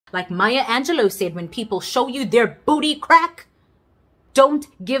Like Maya Angelou said, when people show you their booty crack, don't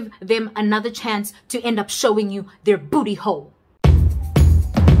give them another chance to end up showing you their booty hole.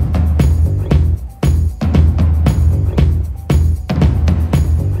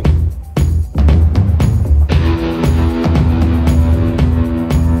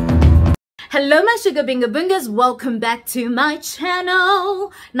 Hello my sugar binga bungas, welcome back to my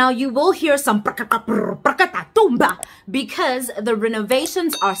channel. Now you will hear some because the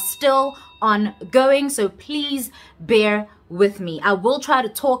renovations are still ongoing, so please bear with me. I will try to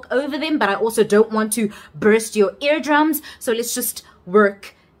talk over them, but I also don't want to burst your eardrums, so let's just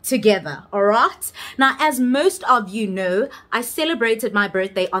work together. All right, now as most of you know, I celebrated my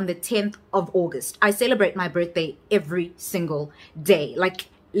birthday on the 10th of August. I celebrate my birthday every single day, like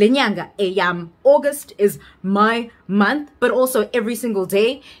Lenyanga Eyam. August is my month, but also every single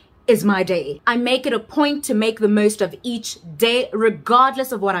day is my day. I make it a point to make the most of each day,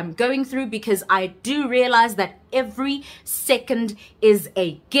 regardless of what I'm going through, because I do realize that every second is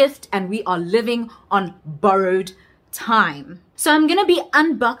a gift and we are living on borrowed time. So I'm gonna be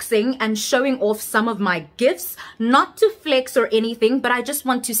unboxing and showing off some of my gifts, not to flex or anything, but I just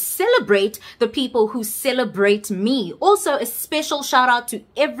want to celebrate the people who celebrate me. Also, a special shout out to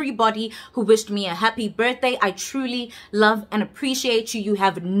everybody who wished me a happy birthday. I truly love and appreciate you. You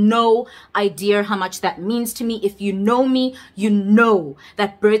have no idea how much that means to me. If you know me, you know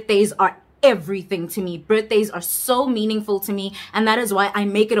that birthdays are everything to me. Birthdays are so meaningful to me, and that is why I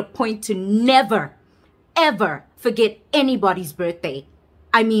make it a point to never ever forget anybody's birthday.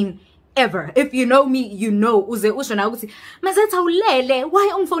 I mean, ever. If you know me, you know. Why are you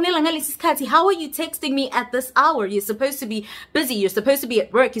texting me at this hour? You're supposed to be busy. You're supposed to be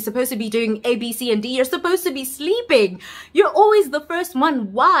at work. You're supposed to be doing A, B, C, and D. You're supposed to be sleeping. You're always the first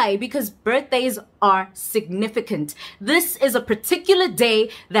one. Why? Because birthdays are significant. This is a particular day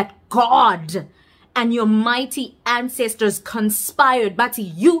that God and your mighty ancestors conspired, Bati,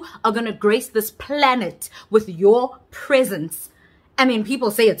 you are gonna grace this planet with your presence. I mean, people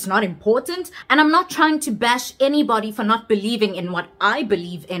say it's not important, and I'm not trying to bash anybody for not believing in what I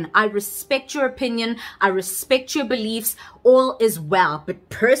believe in. I respect your opinion. I respect your beliefs. All is well. But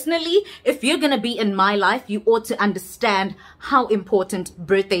personally, if you're going to be in my life, you ought to understand how important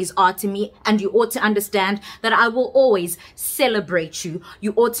birthdays are to me, and you ought to understand that I will always celebrate you.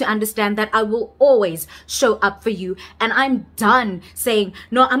 You ought to understand that I will always show up for you. And I'm done saying,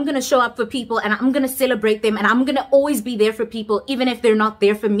 no, I'm going to show up for people and I'm going to celebrate them and I'm going to always be there for people, even if they're not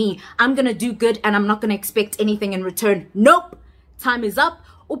there for me. I'm going to do good and I'm not going to expect anything in return. Nope. Time is up.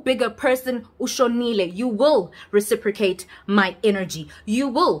 Bigger person, ushonile, you will reciprocate my energy. You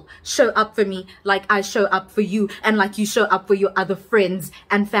will show up for me like I show up for you, and like you show up for your other friends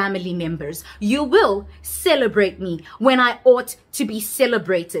and family members. You will celebrate me when I ought to be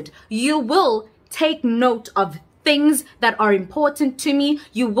celebrated. You will take note of things that are important to me.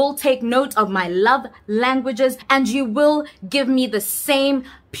 You will take note of my love languages, and you will give me the same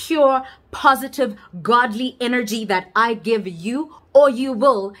pure, positive, godly energy that I give you, or you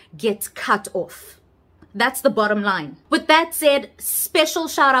will get cut off. That's the bottom line. With that said, special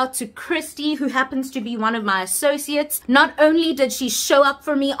shout out to Christy, who happens to be one of my associates. Not only did she show up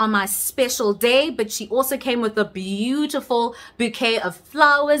for me on my special day, but she also came with a beautiful bouquet of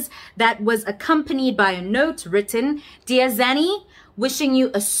flowers that was accompanied by a note written, "Dear Zanny, wishing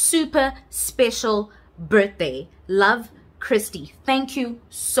you a super special birthday. Love, Christy." Thank you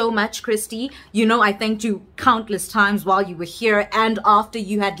so much, Christy. You know I thanked you countless times while you were here and after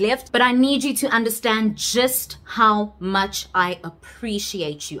you had left, but I need you to understand just how much I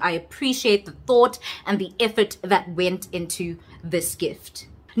appreciate you. I appreciate the thought and the effort that went into this gift.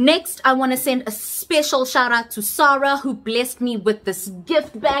 Next, I want to send a special shout out to Sarah, who blessed me with this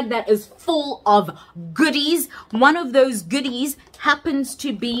gift bag that is full of goodies. One of those goodies happens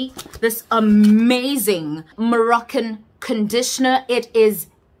to be this amazing Moroccan conditioner. It is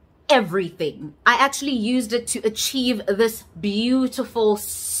everything. I actually used it to achieve this beautiful,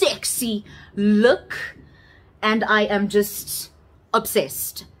 sexy look, and I am just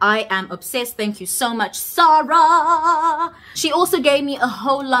obsessed. I am obsessed. Thank you so much, Sarah. She also gave me a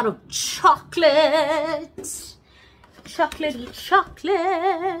whole lot of chocolate. Chocolatey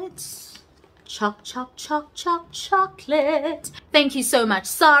chocolate. Chocolate. Thank you so much,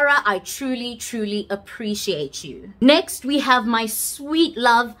 Sarah. I truly appreciate you. Next, we have my sweet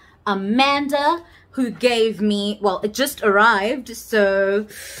love, Amanda, who gave me, well, it just arrived, so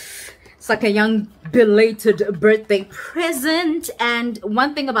it's like a young belated birthday present. And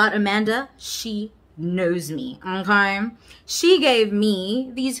one thing about Amanda, she knows me, okay? She gave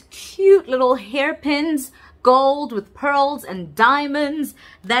me these cute little hairpins gold with pearls and diamonds.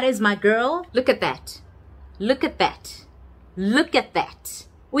 That is my girl. Look at that. Look at that. Look at that.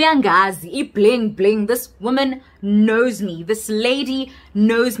 Uyangazi, bling bling. This woman knows me. This lady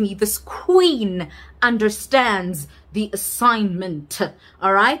knows me. This queen understands the assignment.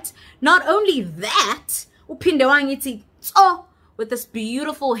 All right. Not only that, uphinde wangithi with this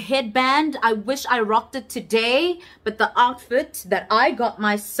beautiful headband. I wish I rocked it today, but the outfit that I got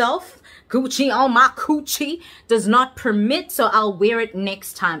myself, Gucci on my coochie, does not permit, so I'll wear it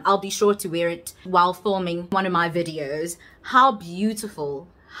next time. I'll be sure to wear it while filming one of my videos. How beautiful.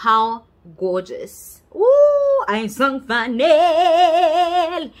 How gorgeous. Ooh, I sung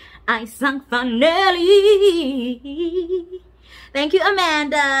finale. I sung finale. Thank you,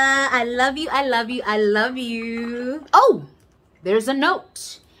 Amanda. I love you. I love you. I love you. Oh, there's a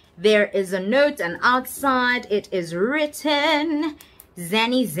note. There is a note, and outside it is written,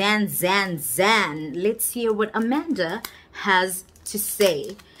 Zanny Zan Zan Zan. Let's hear what Amanda has to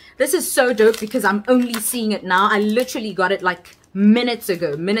say. This is so dope because I'm only seeing it now. I literally got it like minutes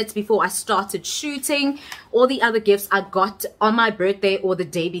ago, minutes before I started shooting. All the other gifts I got on my birthday or the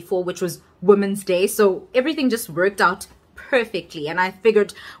day before, which was Women's Day. So everything just worked out perfectly, and I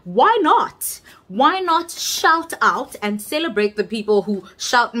figured, why not? Why not shout out and celebrate the people who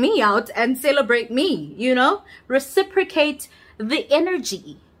shout me out and celebrate me, you know? Reciprocate the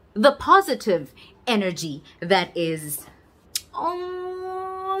energy, the positive energy that is.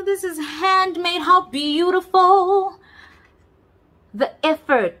 Oh, this is handmade. How beautiful. The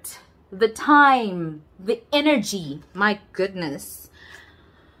effort, the time, the energy. My goodness.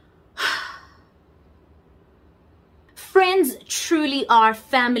 Friends truly are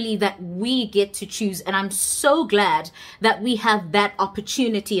family that we get to choose, and I'm so glad that we have that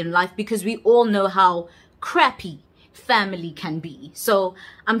opportunity in life, because we all know how crappy family can be. So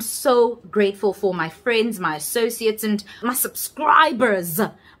I'm so grateful for my friends, my associates, and my subscribers,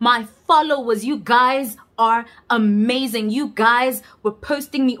 my followers. You guys are amazing. You guys were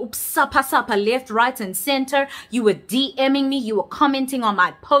posting me sapa left, right, and center. You were DMing me. You were commenting on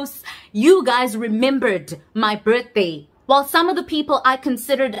my posts. You guys remembered my birthday. While some of the people I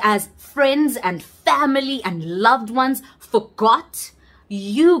considered as friends and family and loved ones forgot,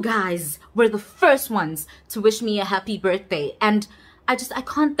 you guys were the first ones to wish me a happy birthday. And I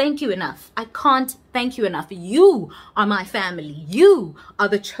can't thank you enough. I can't thank you enough. You are my family. You are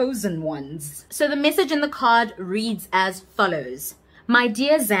the chosen ones. So the message in the card reads as follows. My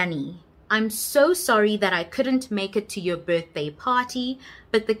dear Zanny, I'm so sorry that I couldn't make it to your birthday party,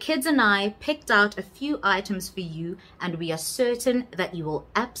 but the kids and I picked out a few items for you, and we are certain that you will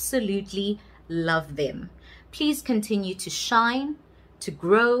absolutely love them. Please continue to shine, to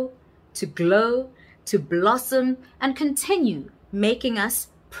grow, to glow, to blossom, and continue making us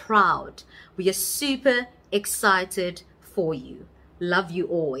proud. We are super excited for you. Love you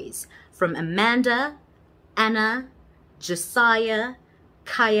always. From Amanda, Anna, Josiah,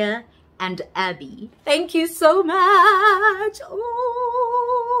 Kaya, and Abby. Thank you so much.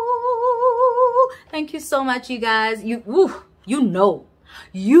 Oh, thank you so much, you guys. You know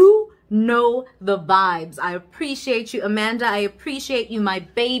the vibes. I appreciate you, Amanda. I appreciate you, my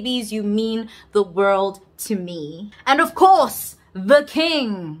babies. You mean the world to me. And of course, the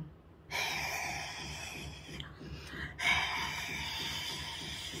king.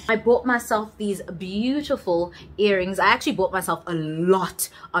 I bought myself these beautiful earrings. I actually bought myself a lot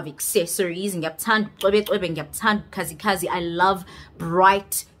of accessories. I love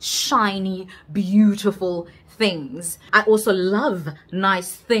bright, shiny, beautiful things. I also love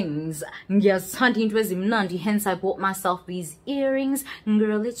nice things. Hence I bought myself these earrings.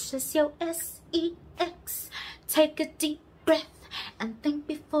 Girl, it's just your sex. Take a deep breath and think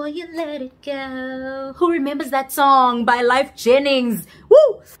before you let it go. Who remembers that song by Life Jennings?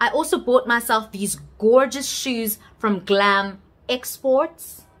 Woo! I also bought myself these gorgeous shoes from Glam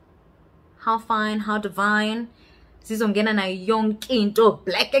Exports. How fine, how divine. Sizongena na yonke into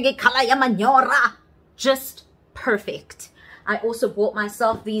black color ya manyora. Just perfect. I also bought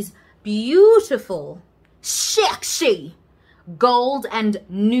myself these beautiful, sexy gold and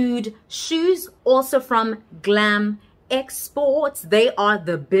nude shoes, also from Glam Exports. They are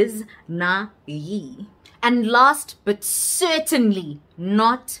the Biz Na Yi. And last but certainly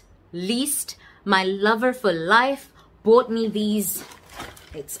not least, my lover for life bought me these.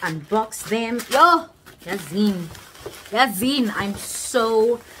 Let's unbox them. Yo, Yazin, I'm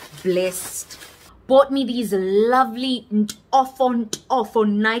so blessed. Bought me these lovely off on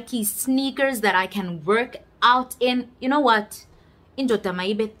Nike sneakers that I can work out in. You know what? indoda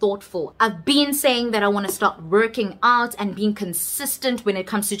mayibe thoughtful. I've been saying that I want to start working out and being consistent when it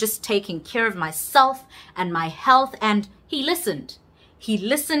comes to just taking care of myself and my health, and he listened. He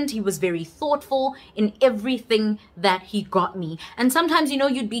listened, he was very thoughtful in everything that he got me. And sometimes, you know,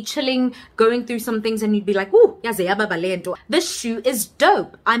 you'd be chilling, going through some things, and you'd be like, ooh, this shoe is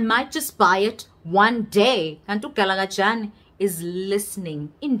dope. I might just buy it one day. Kantu Galagajan is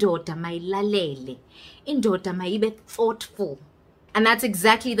listening. Indoda mailalele. Indoda maibe thoughtful. And that's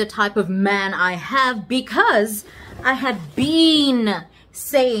exactly the type of man I have, because I had been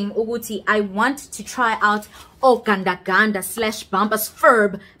saying, Uguti, I want to try out Ganda slash Bumpers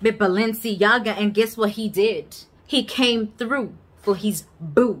Ferb be Balenciaga, and guess what he did? He came through for his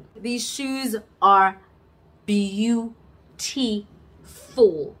boo. These shoes are beautiful.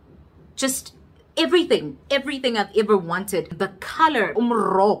 Just everything I've ever wanted. The color,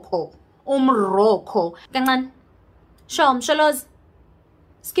 umroko. Kangan, sholos,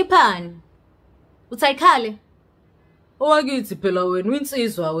 skipan, utaykale. Owakithi phela wena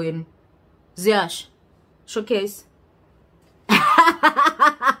winsizwa wena. Ziyash. Showcase.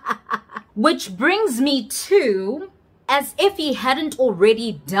 Which brings me to, as if he hadn't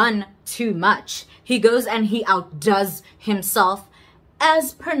already done too much, he goes and he outdoes himself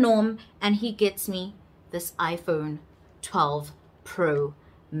as per norm, and he gets me this iPhone 12 Pro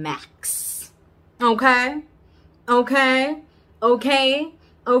Max. Okay.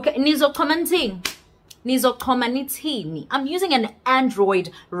 Nizo commenting. I'm using an Android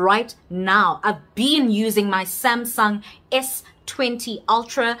right now. I've been using my Samsung S20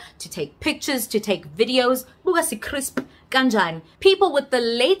 Ultra to take pictures, to take videos. Bugasi crisp ganjan. People with the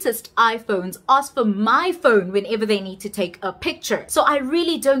latest iPhones ask for my phone whenever they need to take a picture. So I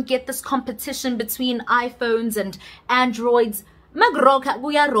really don't get this competition between iPhones and Androids. Magroka,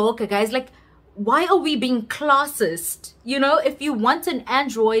 buyaroka, guys. Like, why are we being classist? You know, if you want an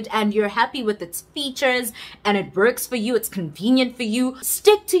Android and you're happy with its features and it works for you, it's convenient for you,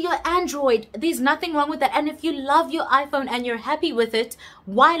 stick to your Android. There's nothing wrong with that. And if you love your iPhone and you're happy with it,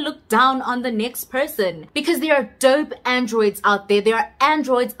 why look down on the next person? Because there are dope Androids out there. There are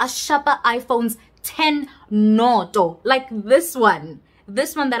Androids, ashapa iPhones 10 noto, like this one.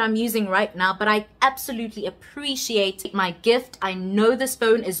 This one that I'm using right now, but I absolutely appreciate my gift. I know this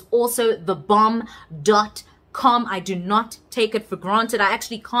phone is also the bomb.com. I do not take it for granted. I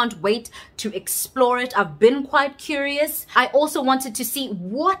actually can't wait to explore it. I've been quite curious. I also wanted to see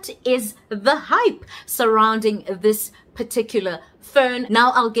what is the hype surrounding this particular phone.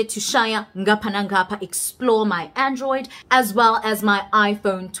 Now I'll get to Shaya Ngapa explore my Android as well as my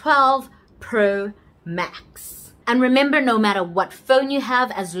iPhone 12 Pro Max. And remember, no matter what phone you have,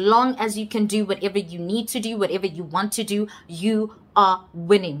 as long as you can do whatever you need to do, whatever you want to do, you are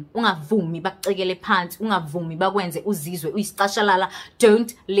winning. Don't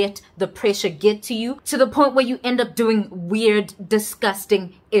let the pressure get to you to the point where you end up doing weird,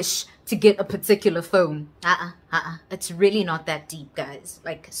 disgusting-ish to get a particular phone. It's really not that deep, guys.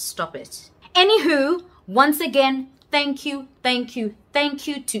 Like, stop it. Anywho, once again, thank you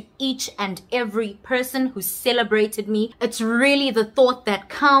to each and every person who celebrated me. It's really the thought that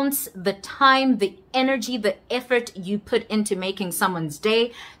counts, the time, the energy, the effort you put into making someone's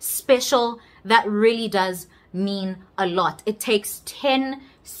day special. That really does mean a lot. It takes 10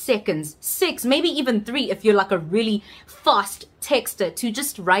 seconds, 6, maybe even 3 if you're like a really fast texter, to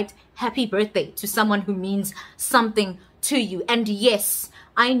just write happy birthday to someone who means something to you. And yes,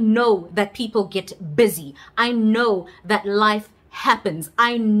 I know that people get busy. I know that life happens.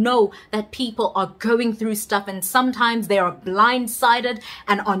 I know that people are going through stuff, and sometimes they are blindsided,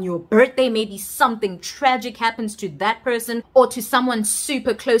 and on your birthday maybe something tragic happens to that person or to someone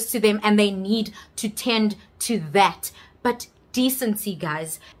super close to them, and they need to tend to that. But decency,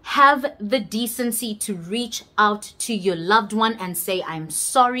 guys. Have the decency to reach out to your loved one and say, I'm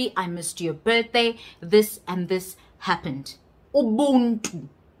sorry, I missed your birthday, this and this happened. Ubuntu.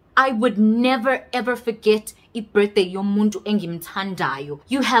 I would never ever forget birthday yomuntu engimthandayo.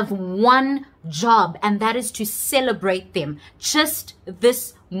 You have one job, and that is to celebrate them just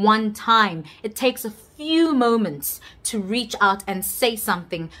this one time. It takes a few moments to reach out and say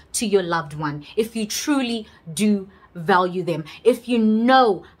something to your loved one if you truly do value them, if you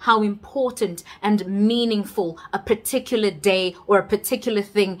know how important and meaningful a particular day or a particular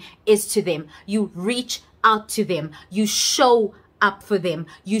thing is to them. You reach out to them, you show up for them,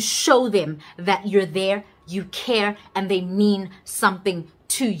 you show them that you're there, you care, and they mean something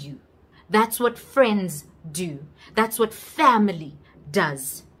to you. That's what friends do. That's what family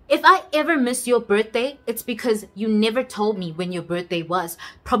does. If I ever miss your birthday, it's because you never told me when your birthday was.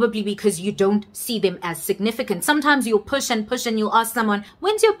 Probably because you don't see them as significant. Sometimes you'll push and you'll ask someone,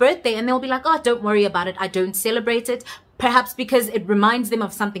 when's your birthday? And they'll be like, oh, don't worry about it. I don't celebrate it. Perhaps because it reminds them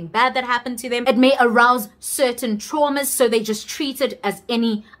of something bad that happened to them. It may arouse certain traumas, so they just treat it as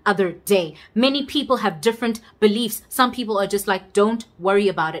any other day. Many people have different beliefs. Some people are just like, don't worry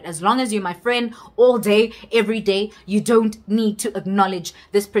about it. As long as you're my friend all day, every day, you don't need to acknowledge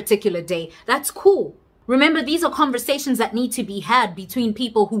this particular day. That's cool. Remember, these are conversations that need to be had between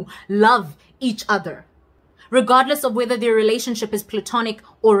people who love each other, regardless of whether their relationship is platonic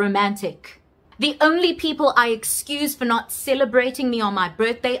or romantic. The only people I excuse for not celebrating me on my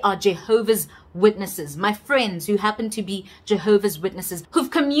birthday are Jehovah's Witnesses, my friends who happen to be Jehovah's Witnesses, who've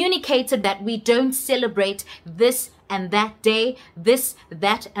communicated that we don't celebrate this and that day. This,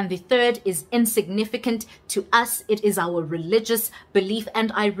 that, and the third is insignificant to us. It is our religious belief,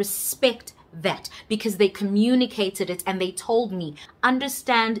 and I respect that because they communicated it and they told me,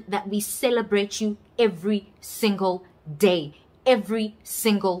 understand that we celebrate you every single day, every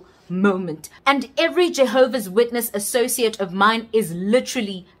single moment. And every Jehovah's Witness associate of mine is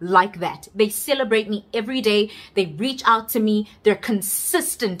literally like that. They celebrate me every day. They reach out to me. They're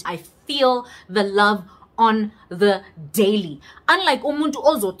consistent. I feel the love on the daily. Unlike umuntu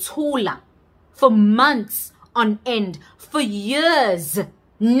ozothula for months on end, for years,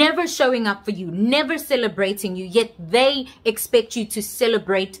 never showing up for you, never celebrating you, yet they expect you to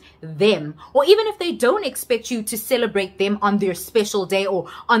celebrate them. Or even if they don't expect you to celebrate them on their special day or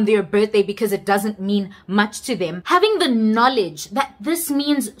on their birthday because it doesn't mean much to them, having the knowledge that this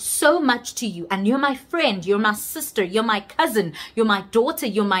means so much to you and you're my friend, you're my sister, you're my cousin, you're my daughter,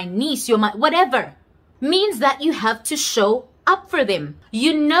 you're my niece, you're my whatever, means that you have to show up for them.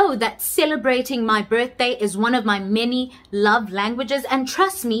 You know that celebrating my birthday is one of my many love languages, and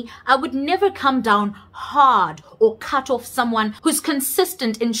trust me, I would never come down hard or cut off someone who's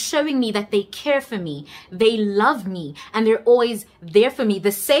consistent in showing me that they care for me, they love me, and they're always there for me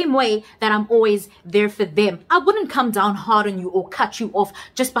the same way that I'm always there for them. I wouldn't come down hard on you or cut you off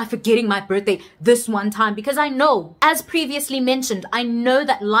just by forgetting my birthday this one time, because I know, as previously mentioned, I know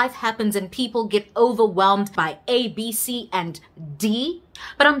that life happens and people get overwhelmed by A, B, C, and D.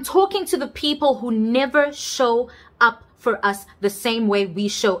 But I'm talking to the people who never show up for us the same way we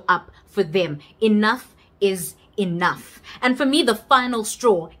show up for them. Enough is enough. And for me, the final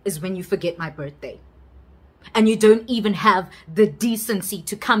straw is when you forget my birthday. And you don't even have the decency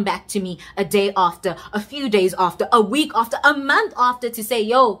to come back to me a day after, a few days after, a week after, a month after to say,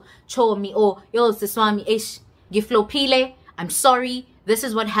 yo, cho mi, or yo, siswami ish, giflopile, I'm sorry. This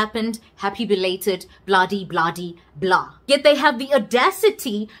is what happened. Happy belated, blah-dee, blah-dee, blah. Yet they have the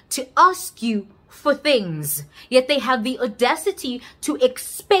audacity to ask you for things. Yet they have the audacity to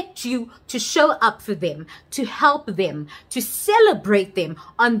expect you to show up for them, to help them, to celebrate them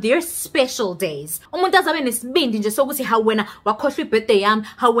on their special days. Umuntu azabe nesibindi nje sokuthi ha wena wakhohlwa ibirthday yami,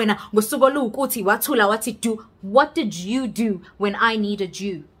 ha wena ngosuku oluwukuthi wathula wathi do. What did you do when I needed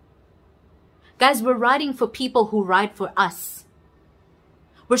you? Guys, we're riding for people who ride for us.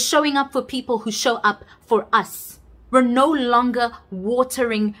 We're showing up for people who show up for us. We're no longer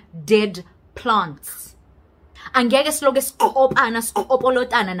watering dead plants. Angeke siloke sikopana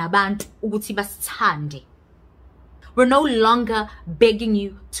sikopolotana nabantu ukuthi basithande. We're no longer begging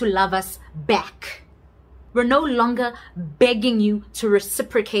you to love us back. We're no longer begging you to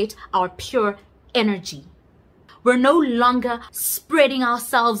reciprocate our pure energy. We're no longer spreading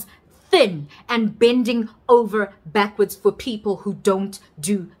ourselves thin and bending over backwards for people who don't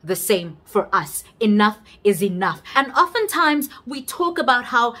do the same for us. Enough is enough. And oftentimes we talk about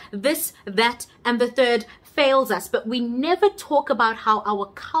how this, that, and the third fails us, but we never talk about how our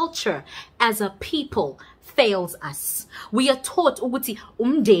culture as a people fails us. We are taught ukuthi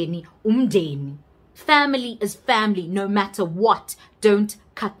umndeni, umndeni. Family is family no matter what. Don't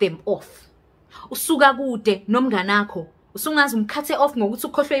cut them off. Usuka kude nomnganakho. Usungazi umkhathe off ngokuthi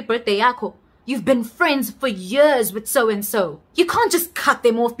ukhohlwe ibirthday yakho. You've been friends for years with so-and-so. You can't just cut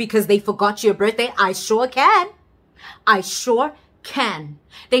them off because they forgot your birthday. I sure can. I sure can.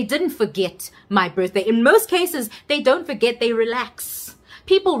 They didn't forget my birthday. In most cases, they don't forget, they relax.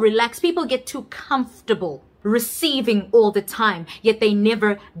 People relax. People get too comfortable receiving all the time, yet they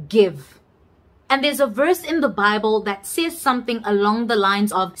never give. And there's a verse in the Bible that says something along the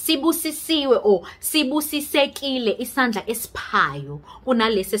lines of sibusisiwe or sibusisekile isandla esiphayo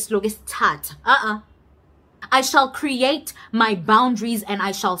kunalesi esiloku esithatha. I shall create my boundaries and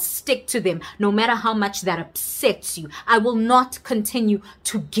I shall stick to them, no matter how much that upsets you. I will not continue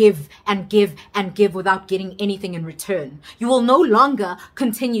to give and give and give without getting anything in return. You will no longer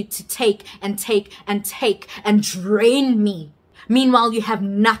continue to take and take and take and drain me. Meanwhile, you have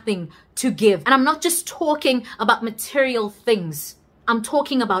nothing to give. And I'm not just talking about material things. I'm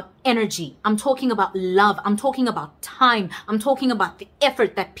talking about energy. I'm talking about love. I'm talking about time. I'm talking about the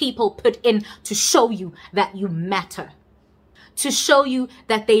effort that people put in to show you that you matter, to show you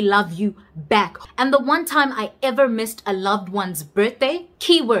that they love you back. And the one time I ever missed a loved one's birthday,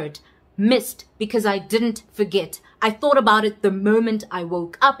 keyword, missed, because I didn't forget. I thought about it the moment I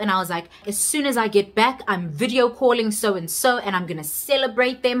woke up and I was like, as soon as I get back, I'm video calling so-and-so and I'm going to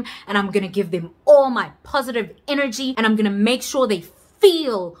celebrate them and I'm going to give them all my positive energy and I'm going to make sure they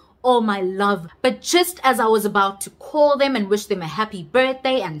feel all my love. But just as I was about to call them and wish them a happy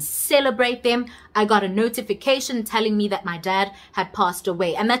birthday and celebrate them, I got a notification telling me that my dad had passed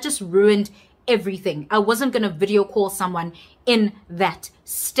away, and that just ruined everything. I wasn't going to video call someone in that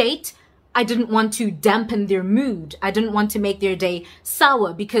state. I didn't want to dampen their mood. I didn't want to make their day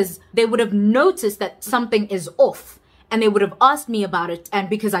sour because they would have noticed that something is off and they would have asked me about it. And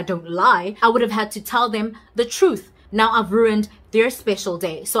because I don't lie, I would have had to tell them the truth. Now I've ruined their special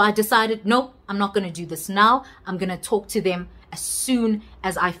day. So I decided, nope, I'm not going to do this now. I'm going to talk to them as soon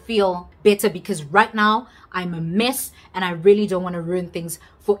as I feel better, because right now I'm a mess and I really don't want to ruin things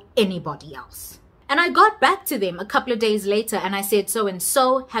for anybody else. And I got back to them a couple of days later and I said,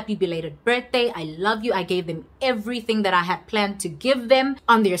 so-and-so, happy belated birthday. I love you. I gave them everything that I had planned to give them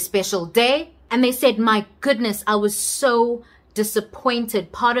on their special day. And they said, my goodness, I was so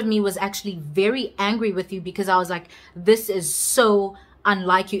disappointed. Part of me was actually very angry with you because I was like, this is so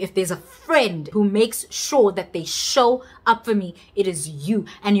unlike you. If there's a friend who makes sure that they show up for me, it is you.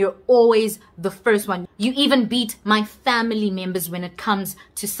 And you're always the first one. You even beat my family members when it comes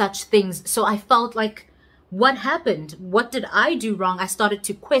to such things. So I felt like, what happened? What did I do wrong? I started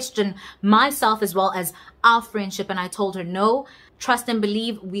to question myself as well as our friendship. And I told her, no, trust and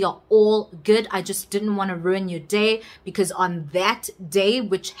believe, we are all good. I just didn't want to ruin your day because on that day,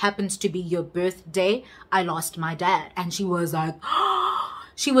 which happens to be your birthday, I lost my dad. And she was like,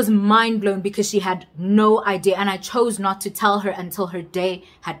 she was mind blown because she had no idea. And I chose not to tell her until her day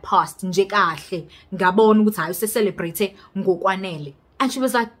had passed. And she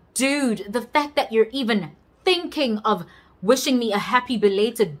was like, dude, the fact that you're even thinking of wishing me a happy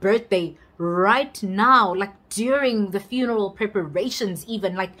belated birthday right now, like during the funeral preparations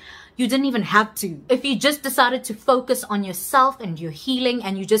even, like you didn't even have to. If you just decided to focus on yourself and your healing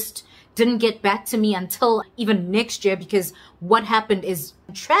and you just didn't get back to me until even next year, because what happened is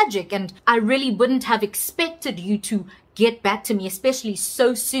tragic and I really wouldn't have expected you to get back to me, especially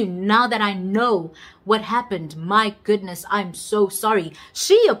so soon. Now that I know what happened, my goodness, I'm so sorry.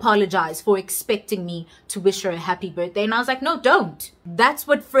 She apologized for expecting me to wish her a happy birthday. And I was like, no, don't. That's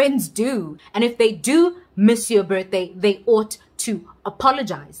what friends do. And if they do miss your birthday, they ought to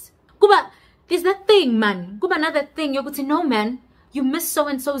apologize. Kuba, there's that thing, man. Kuba, another thing. You're going to know, man, you miss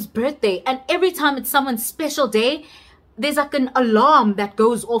so-and-so's birthday. And every time it's someone's special day, there's like an alarm that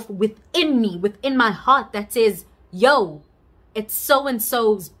goes off within me, within my heart that says, yo, it's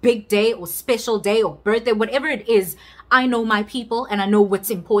so-and-so's big day or special day or birthday, whatever it is. I know my people and I know what's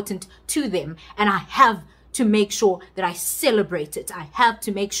important to them. And I have to make sure that I celebrate it. I have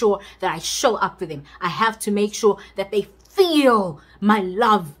to make sure that I show up for them. I have to make sure that they feel my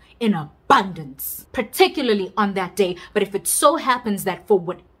love in abundance, particularly on that day. But if it so happens that for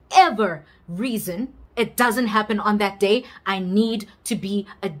whatever reason, it doesn't happen on that day, I need to be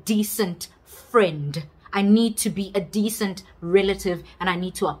a decent friend. I need to be a decent relative and I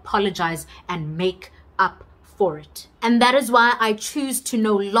need to apologize and make up for it. And that is why I choose to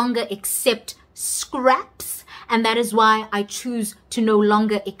no longer accept scraps. And that is why I choose to no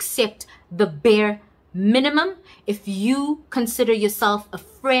longer accept the bare minimum. If you consider yourself a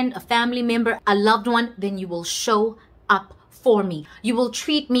friend, a family member, a loved one, then you will show up for me. You will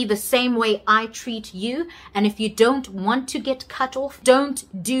treat me the same way I treat you. And if you don't want to get cut off,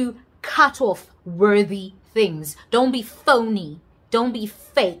 don't do cut off worthy things. Don't be phony. Don't be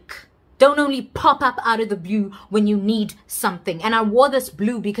fake. Don't only pop up out of the blue when you need something. And I wore this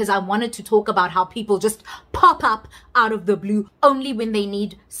blue because I wanted to talk about how people just pop up out of the blue only when they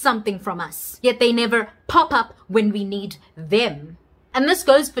need something from us. Yet they never pop up when we need them. And this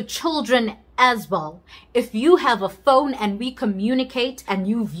goes for children as well. If you have a phone and we communicate and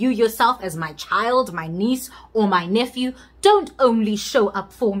you view yourself as my child, my niece, or my nephew, don't only show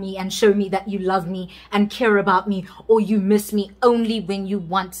up for me and show me that you love me and care about me or you miss me only when you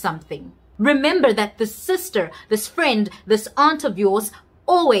want something. Remember that this sister, this friend, this aunt of yours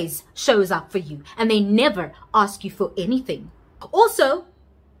always shows up for you and they never ask you for anything. Also,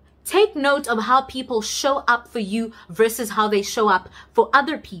 take note of how people show up for you versus how they show up for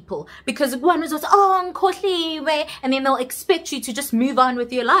other people. Because one is just, and then they'll expect you to just move on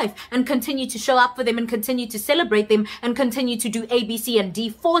with your life and continue to show up for them and continue to celebrate them and continue to do A, B, C, and D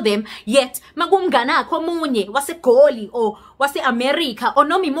for them. Yet, magumgana kwa munye, wase Goli, or wase America, or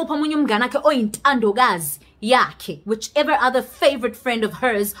nomi mo pamunye mgana ke ointandogazi yakhe, whichever other favorite friend of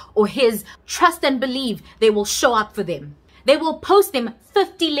hers or his, trust and believe they will show up for them. They will post them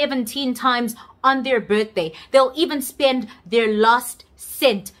 11 times on their birthday. They'll even spend their last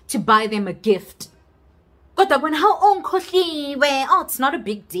cent to buy them a gift. But when it's not a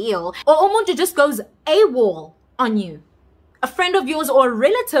big deal. Or umuntu just goes AWOL on you. A friend of yours or a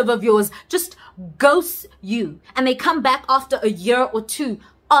relative of yours just ghosts you. And they come back after a year or two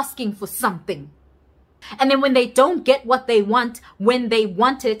asking for something. And then when they don't get what they want, when they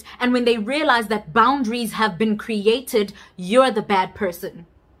want it, and when they realize that boundaries have been created, you're the bad person.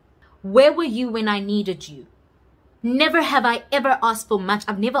 Where were you when I needed you? Never have I ever asked for much.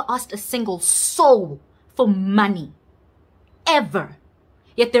 I've never asked a single soul for money. Ever.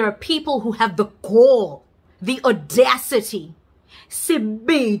 Yet there are people who have the gall, the audacity.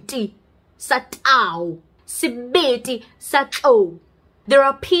 Sibiti satao. Sibiti satao. There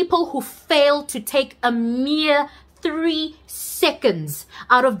are people who fail to take a mere 3 seconds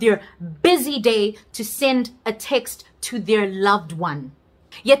out of their busy day to send a text to their loved one.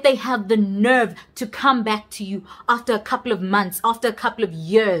 Yet they have the nerve to come back to you after a couple of months, after a couple of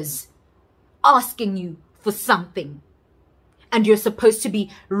years, asking you for something. And you're supposed to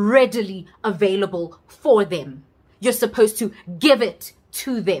be readily available for them. You're supposed to give it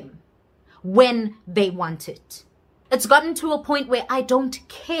to them when they want it. It's gotten to a point where I don't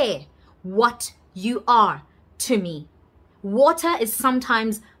care what you are to me. Water is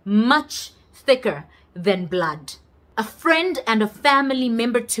sometimes much thicker than blood. A friend and a family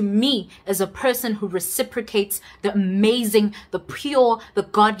member to me is a person who reciprocates the amazing, the pure, the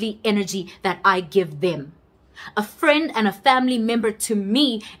godly energy that I give them. A friend and a family member to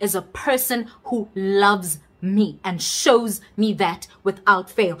me is a person who loves me and shows me that without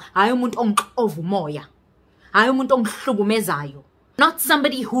fail. Not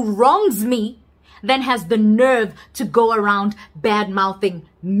somebody who wrongs me, then has the nerve to go around bad-mouthing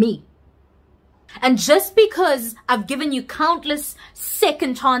me. And just because I've given you countless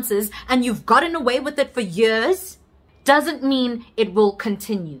second chances and you've gotten away with it for years, doesn't mean it will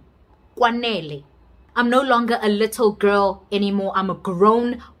continue. Kwanele. I'm no longer a little girl anymore. I'm a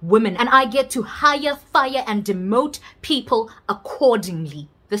grown woman and I get to hire, fire, and demote people accordingly.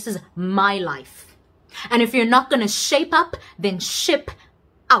 This is my life. And if you're not going to shape up, then ship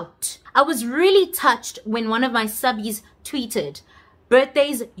out. I was really touched when one of my subbies tweeted,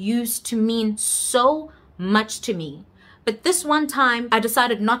 birthdays used to mean so much to me. But this one time, I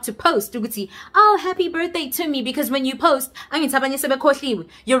decided not to post. Oh, happy birthday to me. Because when you post,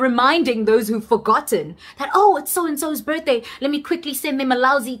 you're reminding those who've forgotten that, oh, it's so-and-so's birthday. Let me quickly send them a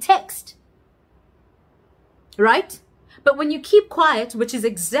lousy text. Right? But when you keep quiet, which is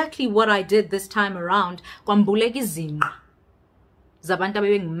exactly what I did this time around, when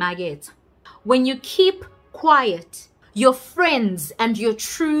you keep quiet, your friends and your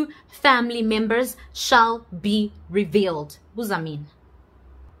true family members shall be revealed. What does that mean?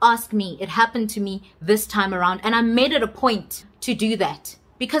 Ask me. It happened to me this time around, and I made it a point to do that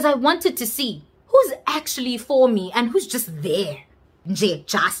because I wanted to see who's actually for me and who's just there.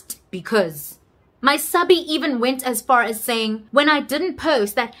 Just because. My subby even went as far as saying, when I didn't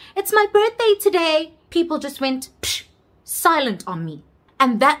post that it's my birthday today, people just went psh, silent on me.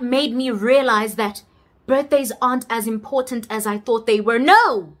 And that made me realize that birthdays aren't as important as I thought they were.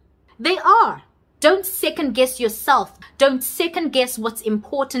 No, they are. Don't second guess yourself. Don't second guess what's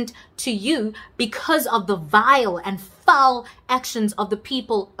important to you because of the vile and foul actions of the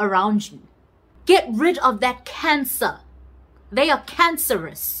people around you. Get rid of that cancer. They are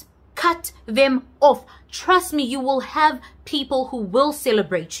cancerous. Cut them off. Trust me, you will have people who will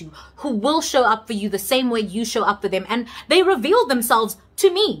celebrate you, who will show up for you the same way you show up for them. And they revealed themselves to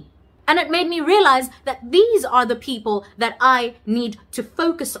me. And it made me realize that these are the people that I need to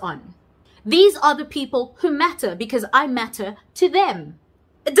focus on. These are the people who matter because I matter to them.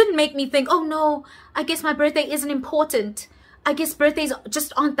 It didn't make me think, oh no, I guess my birthday isn't important. I guess birthdays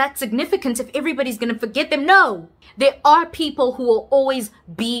just aren't that significant if everybody's going to forget them. No, there are people who will always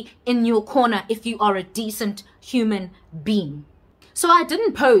be in your corner if you are a decent human being. So I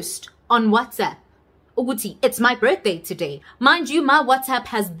didn't post on WhatsApp. Uguti, it's my birthday today. Mind you, my WhatsApp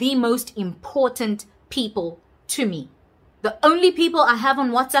has the most important people to me. The only people I have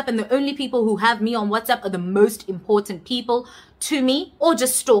on WhatsApp and the only people who have me on WhatsApp are the most important people to me, or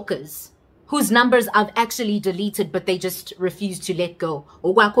just stalkers whose numbers I've actually deleted, but they just refuse to let go. I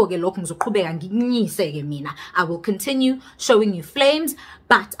will continue showing you flames,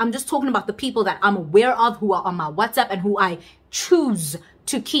 but I'm just talking about the people that I'm aware of who are on my WhatsApp and who I choose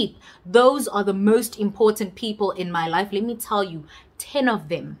to keep. Those are the most important people in my life. Let me tell you, 10 of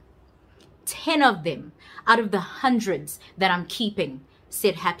them out of the hundreds that I'm keeping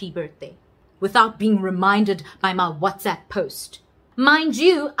said happy birthday without being reminded by my WhatsApp post. Mind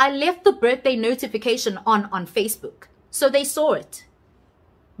you, I left the birthday notification on Facebook, so they saw it.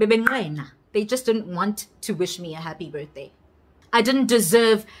 They just didn't want to wish me a happy birthday. I didn't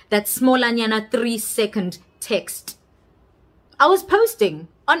deserve that smolanyana 3-second text. I was posting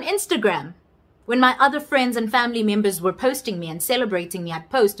on Instagram. When my other friends and family members were posting me and celebrating me, I'd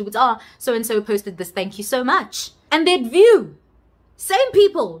post, it was, so-and-so posted this, thank you so much. And they'd view. Same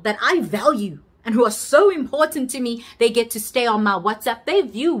people that I value and who are so important to me, they get to stay on my WhatsApp. They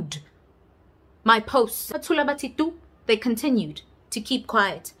viewed my posts. They continued to keep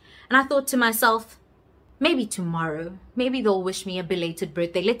quiet. And I thought to myself, maybe tomorrow, maybe they'll wish me a belated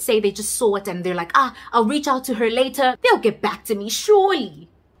birthday. Let's say they just saw it and they're like, I'll reach out to her later. They'll get back to me, surely.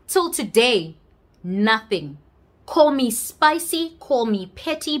 Till today, nothing. Call me spicy, call me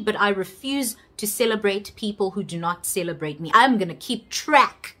petty, but I refuse to celebrate people who do not celebrate me. I'm going to keep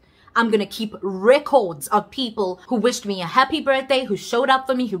track. I'm going to keep records of people who wished me a happy birthday, who showed up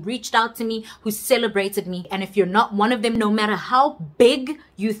for me, who reached out to me, who celebrated me. And if you're not one of them, no matter how big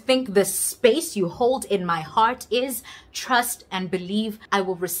you think the space you hold in my heart is, trust and believe I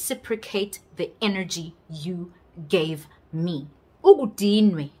will reciprocate the energy you gave me.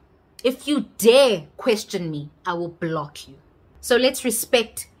 If you dare question me, I will block you. So let's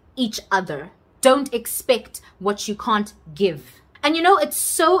respect each other. Don't expect what you can't give. And you know, it's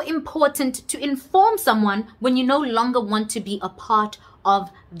so important to inform someone when you no longer want to be a part of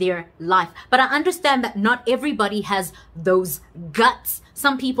their life. But I understand that not everybody has those guts.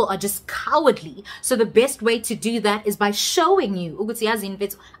 Some people are just cowardly. So the best way to do that is by showing you,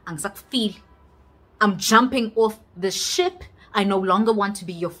 I'm jumping off the ship. I no longer want to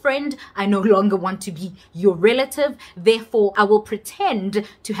be your friend. I no longer want to be your relative. Therefore, I will pretend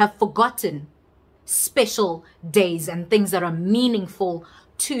to have forgotten special days and things that are meaningful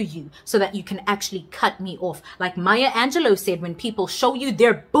to you so that you can actually cut me off. Like Maya Angelou said, when people show you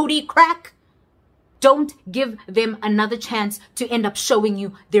their booty crack, don't give them another chance to end up showing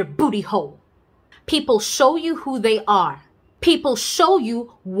you their booty hole. People show you who they are. People show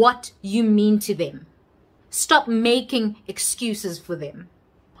you what you mean to them. Stop making excuses for them.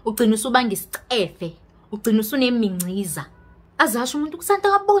 Azasho umuntu kusanta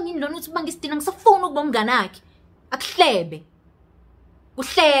kaboni lona uthi banga isidina ngisafuna ukuba umngane wakhe akuhlebe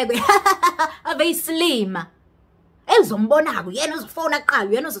uhlebe ave islima ezombona ku yena uzofona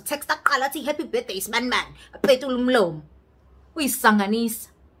aqala yena uzotexta aqala athi happy birthday isibani aphetula umlomo uyisanganisa.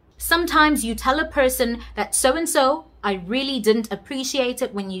 Sometimes you tell a person that so and so, I really didn't appreciate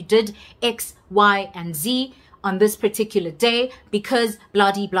it when you did X, Y, and Z on this particular day because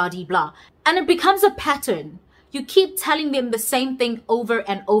blah de blah de blah, and it becomes a pattern. You keep telling them the same thing over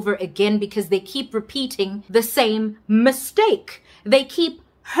and over again because they keep repeating the same mistake. They keep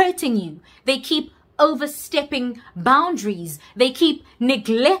hurting you. They keep overstepping boundaries. They keep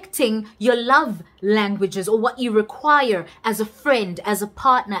neglecting your love languages or what you require as a friend, as a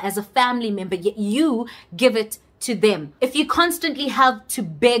partner, as a family member, yet you give it to them. If you constantly have to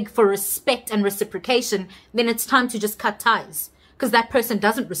beg for respect and reciprocation, then it's time to just cut ties. Because that person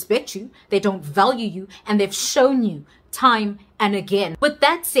doesn't respect you, they don't value you, and they've shown you time and again. With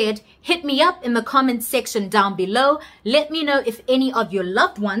that said, hit me up in the comment section down below. Let me know if any of your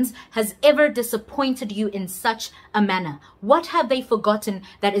loved ones has ever disappointed you in such a manner. What have they forgotten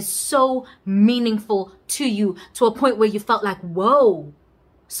that is so meaningful to you to a point where you felt like, whoa,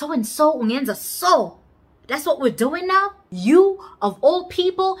 so and so ungenza so. That's what we're doing now? You, of all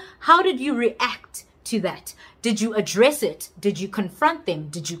people, how did you react to that? Did you address it? Did you confront them?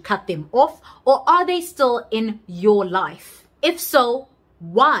 Did you cut them off? Or are they still in your life? If so,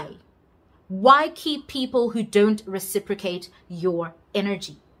 why? Why keep people who don't reciprocate your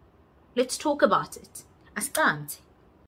energy? Let's talk about it. Asante.